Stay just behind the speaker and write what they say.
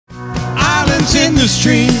the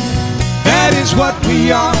stream. That is what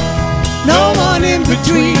we are, no one in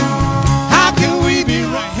between. How can we be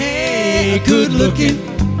right? Hey, good looking,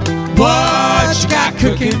 what you got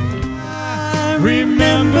cooking? I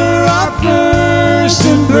remember our first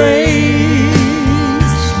embrace,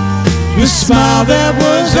 the smile that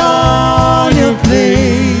was on your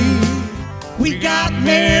face. We got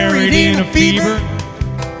married in a fever,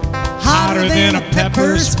 hotter than a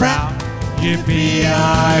pepper sprout.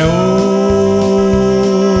 Yippee-I-oh,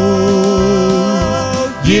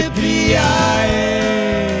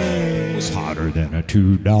 yippee-I-ay. Was hotter than a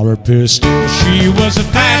 $2 pistol. She was the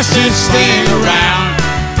fastest thing around.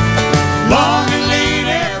 Long and late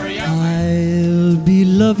area. I'll be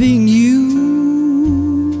loving you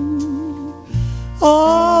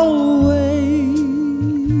always.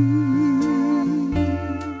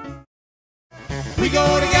 We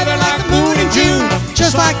go together like the moon in June,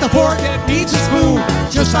 just like the fork that needs a spoon,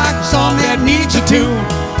 just like the song that needs a tune.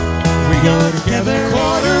 We go together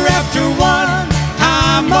 1:15.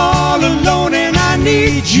 I'm all alone and I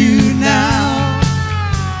need you now.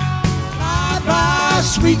 Bye-bye,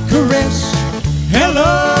 sweet caress.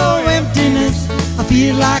 Hello, emptiness. I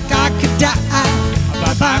feel like I could die.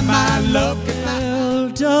 Bye-bye, my love.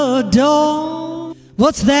 Dawn.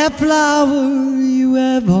 What's that flower you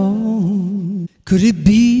have on? Could it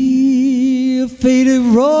be a faded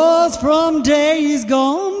rose from days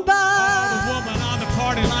gone by? The woman on the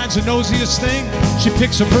party line's the nosiest thing. She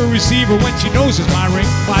picks up her receiver when she knows it's my ring.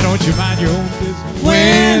 Why don't you mind your own business?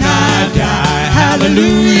 When I die,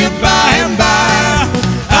 hallelujah, by and by,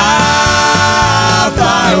 I'll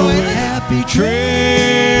fly away. Happy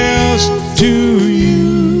trails to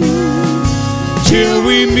you till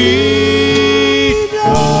we meet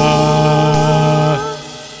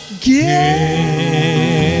again.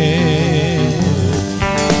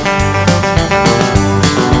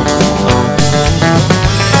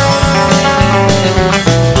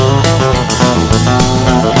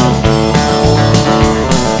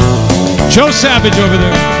 Joe Savage over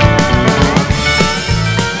there.